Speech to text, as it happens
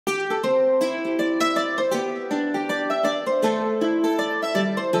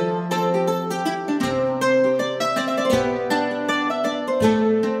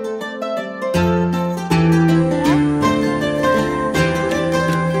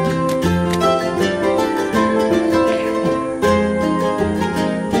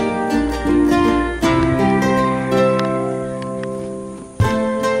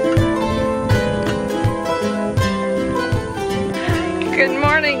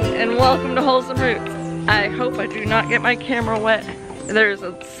morning and welcome to Wholesome Roots. I hope I do not get my camera wet. There's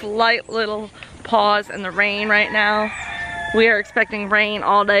a slight little pause in the rain right now. We are expecting rain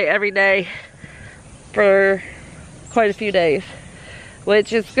all day, every day for quite a few days,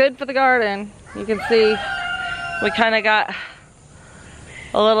 which is good for the garden. You can see we kind of got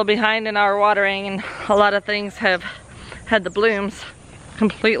a little behind in our watering, and a lot of things have had the blooms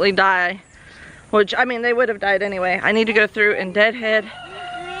completely die, which, I mean, they would have died anyway. I need to go through and deadhead,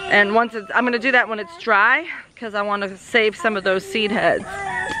 and once it's, I'm going to do that when it's dry, because I want to save some of those seed heads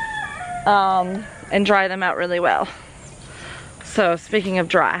and dry them out really well. So speaking of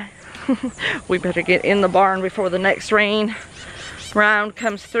dry, we better get in the barn before the next rain round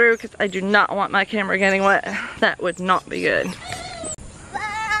comes through, because I do not want my camera getting wet. That would not be good.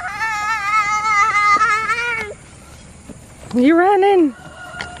 You're running.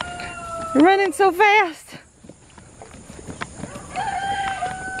 You're running so fast.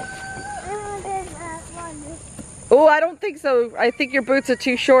 Oh, I don't think so. I think your boots are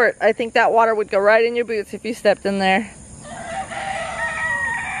too short. I think that water would go right in your boots if you stepped in there.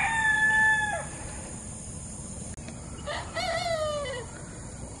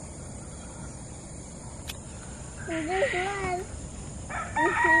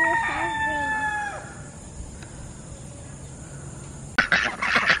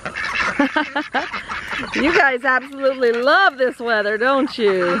 You guys absolutely love this weather, don't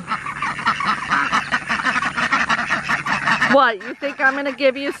you? What, you think I'm gonna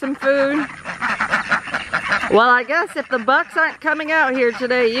give you some food? Well, I guess if the bucks aren't coming out here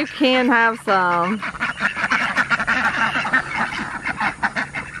today, you can have some.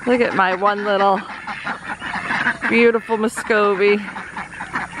 Look at my one little beautiful Muscovy.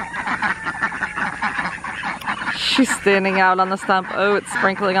 She's standing out on the stump. Oh, it's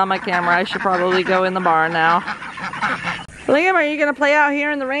sprinkling on my camera. I should probably go in the barn now. Liam, are you gonna play out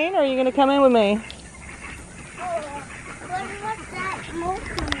here in the rain, or are you gonna come in with me?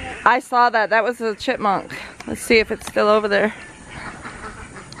 I saw that. That was a chipmunk. Let's see if it's still over there.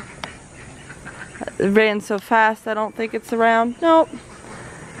 It ran so fast, I don't think it's around. Nope.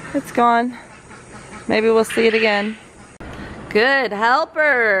 It's gone. Maybe we'll see it again. Good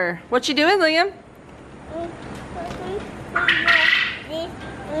helper. What you doing, Liam?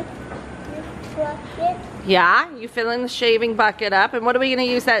 Yeah, you filling the shaving bucket up. And what are we going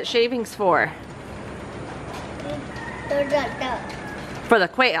to use that shavings for? For the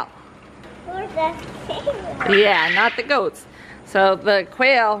quail. Yeah, not the goats. So the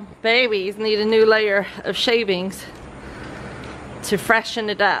quail babies need a new layer of shavings to freshen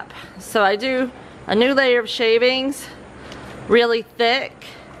it up. So I do a new layer of shavings, really thick,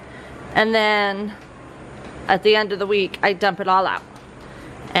 and then at the end of the week I dump it all out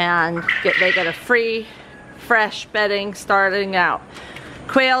and they get a free fresh bedding starting out.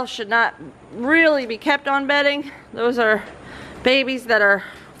 Quail should not really be kept on bedding. Those are babies that are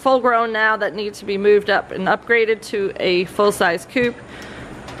full grown now that need to be moved up and upgraded to a full-size coop.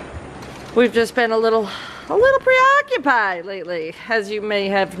 We've just been a little preoccupied lately, as you may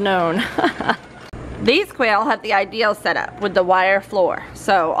have known. These quail have the ideal setup with the wire floor,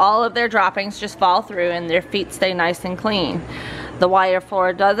 so all of their droppings just fall through and their feet stay nice and clean. The wire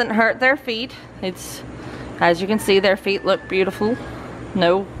floor doesn't hurt their feet. It's, as you can see, their feet look beautiful.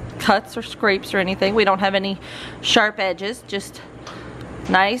 No cuts or scrapes or anything. We don't have any sharp edges, just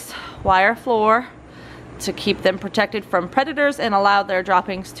nice wire floor to keep them protected from predators and allow their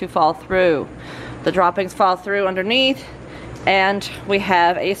droppings to fall through. The droppings fall through underneath, and we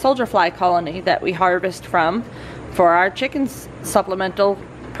have a soldier fly colony that we harvest from for our chickens' supplemental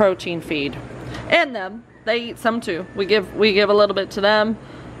protein feed. And them, they eat some too. We give a little bit to them,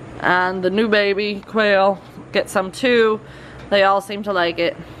 and the new baby quail get some too. They all seem to like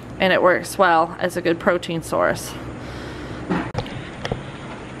it, and it works well as a good protein source.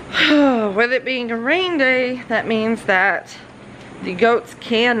 With it being a rain day, that means that the goats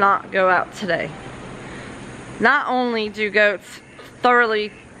cannot go out today. Not only do goats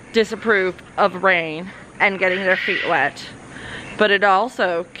thoroughly disapprove of rain and getting their feet wet, but it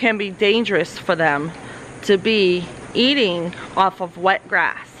also can be dangerous for them to be eating off of wet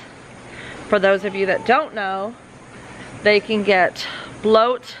grass. For those of you that don't know, they can get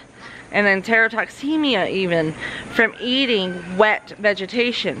bloat and then enterotoxemia even from eating wet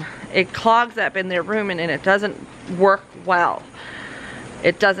vegetation. It clogs up in their rumen and it doesn't work well.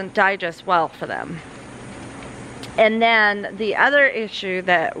 It doesn't digest well for them. And then the other issue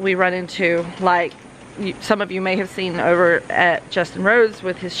that we run into, like some of you may have seen over at Justin Rhodes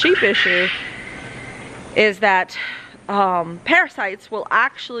with his sheep issue, is that parasites will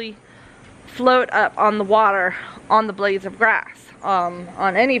actually float up on the water on the blades of grass.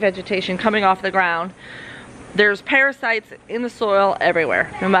 on any vegetation coming off the ground. There's parasites in the soil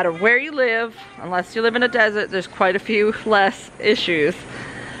everywhere. No matter where you live, unless you live in a desert, there's quite a few less issues.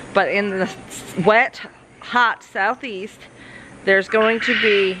 But in the wet, hot southeast, there's going to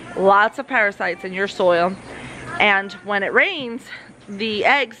be lots of parasites in your soil. And when it rains, the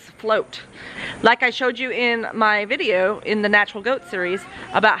eggs float. Like I showed you in my video in the Natural Goat series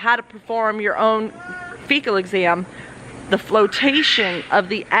about how to perform your own fecal exam, the flotation of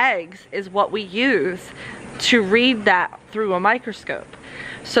the eggs is what we use to read that through a microscope.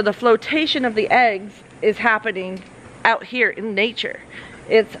 So the flotation of the eggs is happening out here in nature.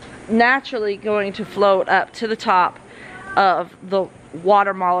 It's naturally going to float up to the top of the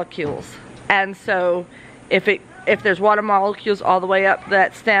water molecules. And so if there's water molecules all the way up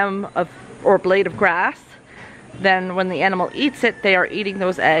that stem of or blade of grass, then when the animal eats it, they are eating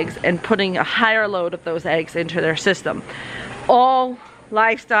those eggs and putting a higher load of those eggs into their system. All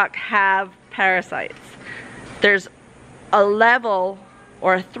livestock have parasites. There's a level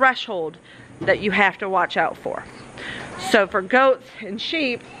or a threshold that you have to watch out for. So for goats and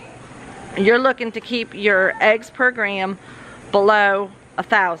sheep, you're looking to keep your eggs per gram below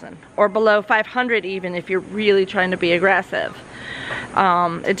 1,000 or below 500 even if you're really trying to be aggressive.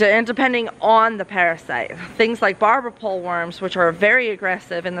 And depending on the parasite, things like barber pole worms, which are very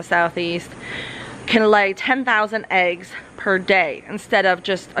aggressive in the southeast, can lay 10,000 eggs per day instead of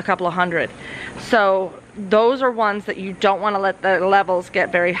just a couple of hundred. So those are ones that you don't want to let the levels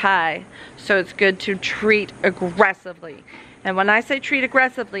get very high. So it's good to treat aggressively. And when I say treat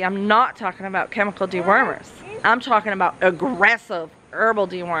aggressively, I'm not talking about chemical dewormers. I'm talking about aggressive herbal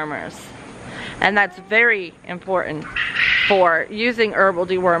dewormers. And that's very important for using herbal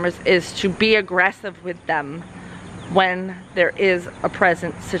dewormers, is to be aggressive with them when there is a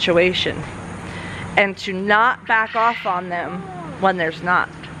present situation. And to not back off on them when there's not.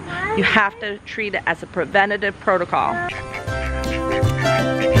 You have to treat it as a preventative protocol.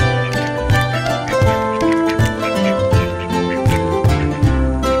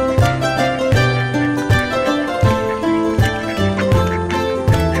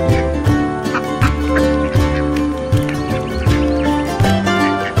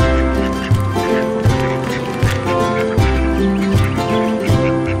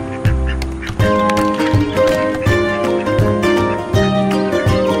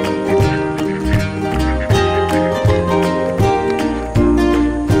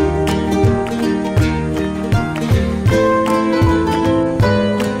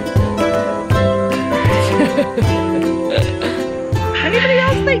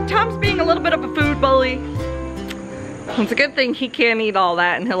 It's a good thing he can't eat all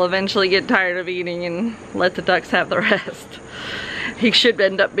that, and he'll eventually get tired of eating and let the ducks have the rest. He should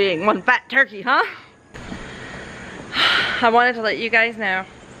end up being one fat turkey, huh? I wanted to let you guys know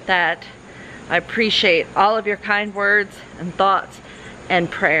that I appreciate all of your kind words and thoughts and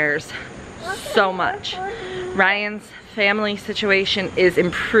prayers so much. Ryan's family situation is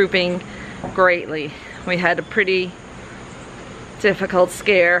improving greatly. We had a pretty difficult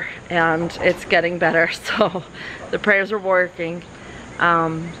scare and it's getting better, so the prayers are working.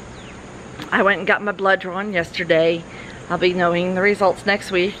 I went and got my blood drawn yesterday. I'll be knowing the results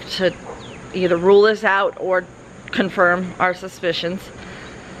next week to either rule this out or confirm our suspicions,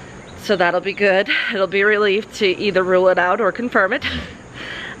 so that'll be good. It'll be a relief to either rule it out or confirm it.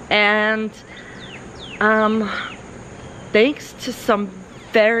 And thanks to some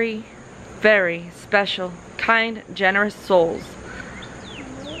very, very special, kind, generous souls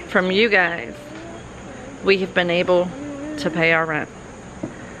from you guys, we have been able to pay our rent.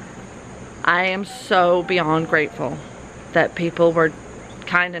 I am so beyond grateful that people were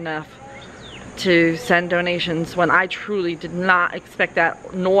kind enough to send donations when I truly did not expect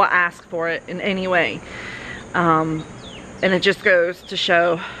that nor ask for it in any way. And it just goes to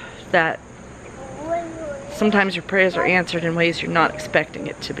show that sometimes your prayers are answered in ways you're not expecting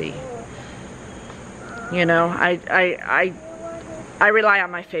it to be. You know, I rely on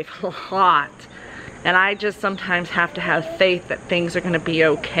my faith a lot, and I just sometimes have to have faith that things are going to be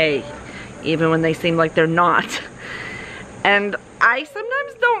okay, even when they seem like they're not. And I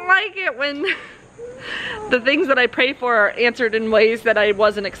sometimes don't like it when the things that I pray for are answered in ways that I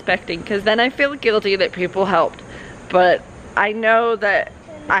wasn't expecting, because then I feel guilty that people helped. But I know that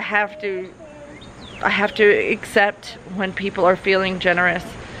I have to accept when people are feeling generous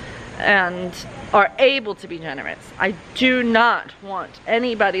and are able to be generous. I do not want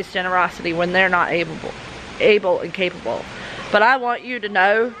anybody's generosity when they're not able and capable. But I want you to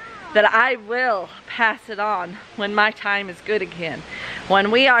know that I will pass it on when my time is good again.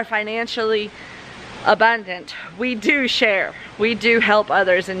 When we are financially abundant, we do share. We do help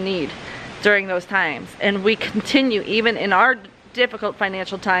others in need during those times. And we continue, even in our difficult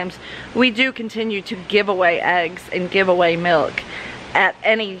financial times, we do continue to give away eggs and give away milk at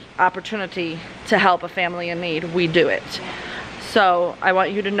any opportunity to help a family in need. We do it. So I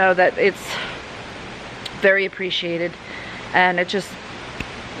want you to know that it's very appreciated, and it just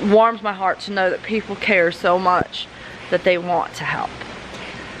warms my heart to know that people care so much that they want to help.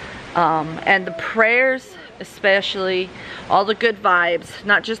 And the prayers, especially, all the good vibes,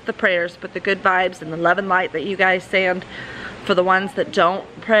 not just the prayers, but the good vibes and the love and light that you guys send for the ones that don't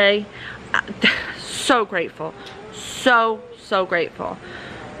pray. So grateful. So grateful.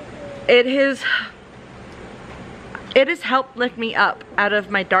 It has helped lift me up out of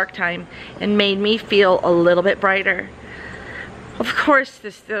my dark time and made me feel a little bit brighter. Of course,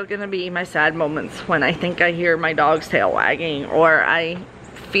 there's still gonna be my sad moments when I think I hear my dog's tail wagging, or I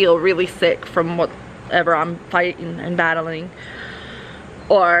feel really sick from whatever I'm fighting and battling,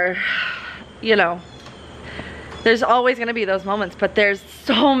 or, you know, there's always gonna be those moments, but there's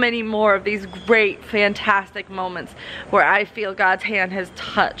so many more of these great, fantastic moments where I feel God's hand has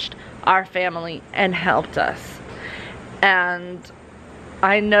touched our family and helped us. And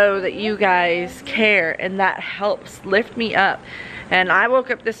I know that you guys care, and that helps lift me up. And I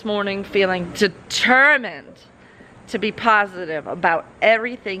woke up this morning feeling determined to be positive about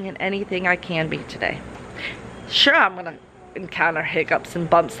everything and anything I can be today. Sure, I'm gonna encounter hiccups and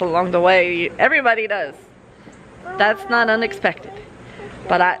bumps along the way. Everybody does. That's not unexpected.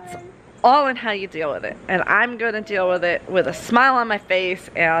 But that's all in how you deal with it. And I'm gonna deal with it with a smile on my face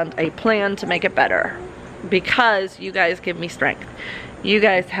and a plan to make it better. Because you guys give me strength. You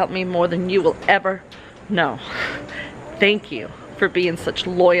guys help me more than you will ever know. Thank you for being such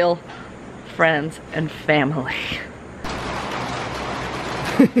loyal friends and family.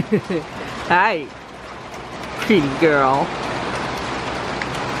 Hi, pretty girl.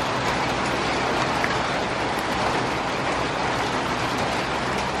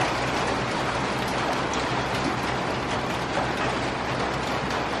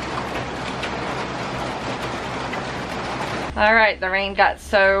 Alright, the rain got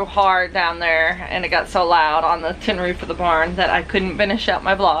so hard down there and it got so loud on the tin roof of the barn that I couldn't finish out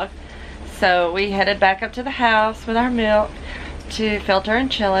my vlog. So we headed back up to the house with our milk to filter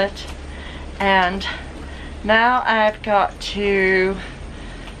and chill it. And now I've got to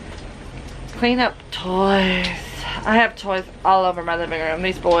clean up toys. I have toys all over my living room.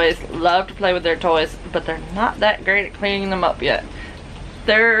 These boys love to play with their toys, but they're not that great at cleaning them up yet.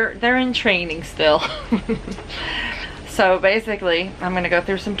 They're in training still. So basically, I'm going to go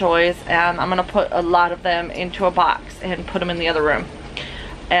through some toys, and I'm going to put a lot of them into a box and put them in the other room.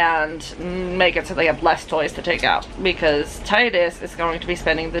 And make it so they have less toys to take out. Because Titus is going to be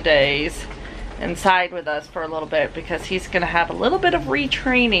spending the days inside with us for a little bit, because he's going to have a little bit of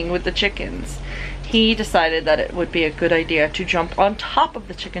retraining with the chickens. He decided that it would be a good idea to jump on top of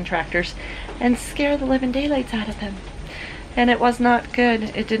the chicken tractors and scare the living daylights out of them. And it was not good.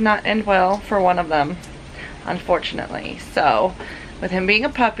 It did not end well for one of them, unfortunately. So with him being a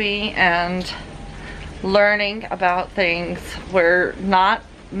puppy and learning about things, we're not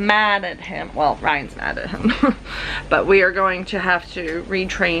mad at him. Well, Ryan's mad at him. But we are going to have to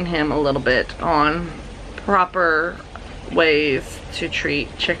retrain him a little bit on proper ways to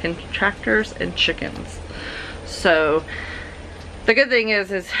treat chicken tractors and chickens. So the good thing is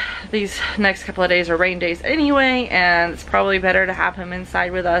these next couple of days are rain days anyway, and it's probably better to have him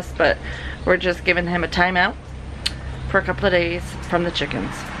inside with us, but we're just giving him a timeout for a couple of days from the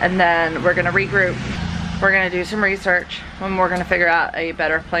chickens. And then we're gonna regroup. We're gonna do some research, and we're gonna figure out a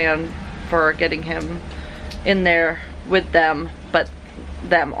better plan for getting him in there with them, but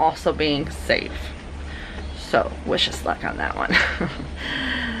them also being safe. So wish us luck on that one.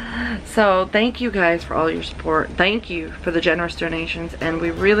 So thank you guys for all your support. Thank you for the generous donations, and we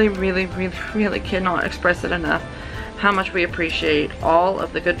really cannot express it enough how much we appreciate all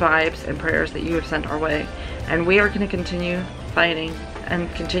of the good vibes and prayers that you have sent our way. And we are going to continue fighting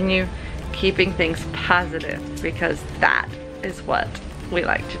and continue keeping things positive, because that is what we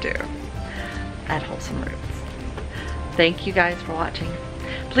like to do at Wholesome Roots. Thank you guys for watching.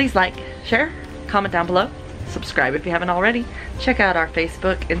 Please like, share, comment down below, subscribe if you haven't already. Check out our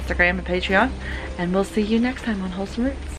Facebook, Instagram, and Patreon, and we'll see you next time on Wholesome Roots.